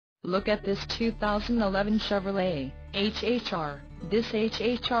Look at this 2011 Chevrolet HHR. This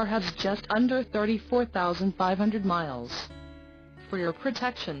HHR has just under 34,500 miles. For your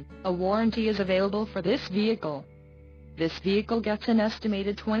protection, a warranty is available for this vehicle. This vehicle gets an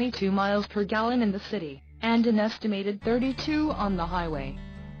estimated 22 miles per gallon in the city, and an estimated 32 on the highway.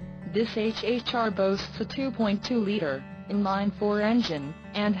 This HHR boasts a 2.2-liter inline-4 engine,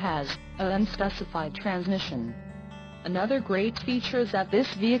 and has an unspecified transmission. Another great feature is that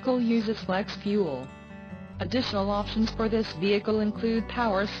this vehicle uses flex fuel. Additional options for this vehicle include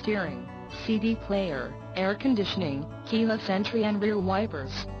power steering, CD player, air conditioning, keyless entry and rear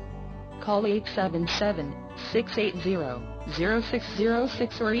wipers. Call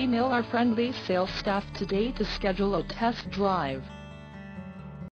 877-680-0606 or email our friendly sales staff today to schedule a test drive.